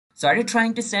So are you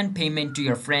trying to send payment to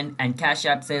your friend and Cash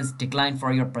App says decline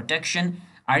for your protection?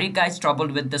 Are you guys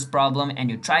troubled with this problem and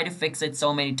you try to fix it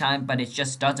so many times but it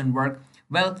just doesn't work?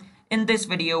 Well, in this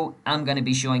video, I'm gonna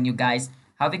be showing you guys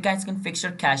how you guys can fix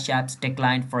your Cash App's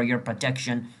decline for your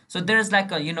protection. So there's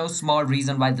like a small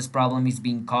reason why this problem is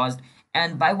being caused,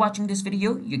 and by watching this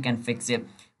video you can fix it.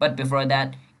 But before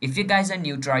that, if you guys are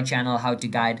new to our channel How to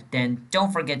Guide, then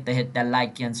don't forget to hit that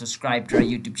like and subscribe to our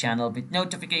YouTube channel with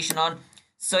notification on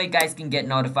so you guys can get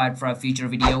notified for a future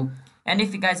video. And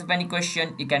if you guys have any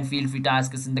question, you can feel free to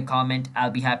ask us in the comment.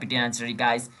 I'll be happy to answer you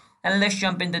guys. And let's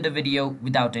jump into the video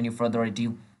without any further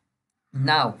ado.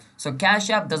 Now, so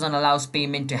Cash App doesn't allow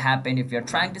payment to happen if you're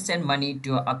trying to send money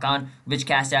to an account which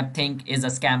Cash App think is a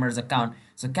scammer's account.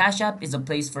 So Cash App is a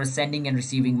place for sending and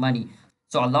receiving money.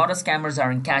 So a lot of scammers are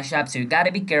in Cash App, so you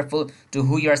gotta be careful to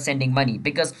who you're sending money,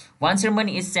 because once your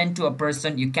money is sent to a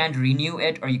person, you can't renew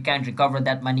it or you can't recover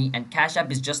that money, and Cash App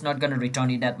is just not gonna return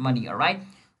you that money, alright?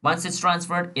 Once it's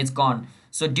transferred, it's gone.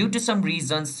 So due to some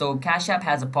reasons, so Cash App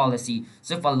has a policy.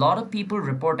 So if a lot of people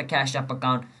report a Cash App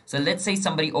account, so let's say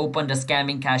somebody opened a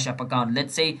scamming Cash App account.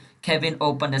 Let's say Kevin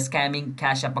opened a scamming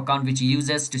Cash App account which he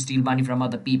uses to steal money from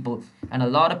other people. And a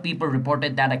lot of people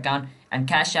reported that account, and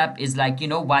Cash App is like,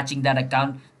 watching that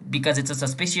account because it's a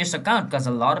suspicious account because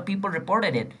a lot of people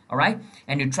reported it, all right?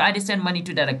 And you try to send money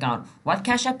to that account. What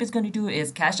Cash App is going to do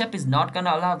is Cash App is not going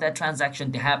to allow that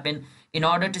transaction to happen in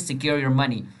order to secure your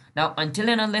money. Now, until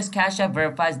and unless Cash App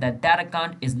verifies that that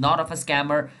account is not of a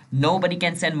scammer, nobody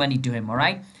can send money to him, all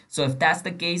right? So if that's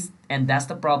the case and that's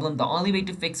the problem, the only way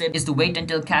to fix it is to wait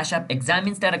until Cash App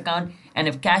examines that account. And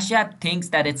if Cash App thinks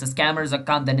that it's a scammer's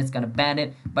account, then it's going to ban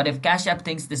it. But if Cash App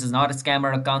thinks this is not a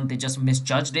scammer account, they just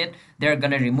misjudged it, they're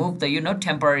going to remove the,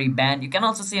 temporary ban. You can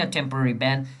also say a temporary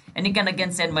ban, and you can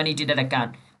again send money to that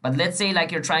account. But let's say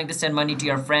like you're trying to send money to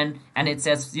your friend and it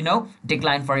says,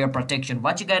 decline for your protection.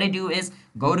 What you got to do is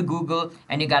go to Google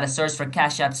and you got to search for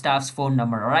Cash App staff's phone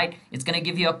number, all right? It's going to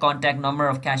give you a contact number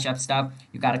of Cash App staff.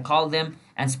 You got to call them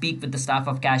and speak with the staff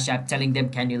of Cash App, telling them,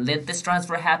 can you let this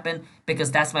transfer happen?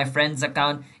 Because that's my friend's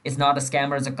account. It's not a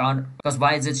scammer's account. Because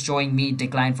why is it showing me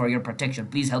decline for your protection?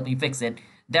 Please help me fix it.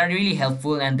 They're really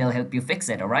helpful and they'll help you fix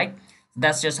it, all right?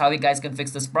 That's just how you guys can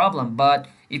fix this problem. But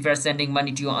if you're sending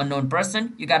money to an unknown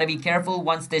person, you got to be careful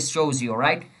once this shows you, all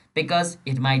right? Because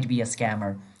it might be a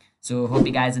scammer. So hope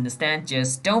you guys understand.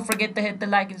 Just don't forget to hit the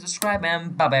like and subscribe,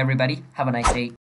 and bye bye everybody. Have a nice day.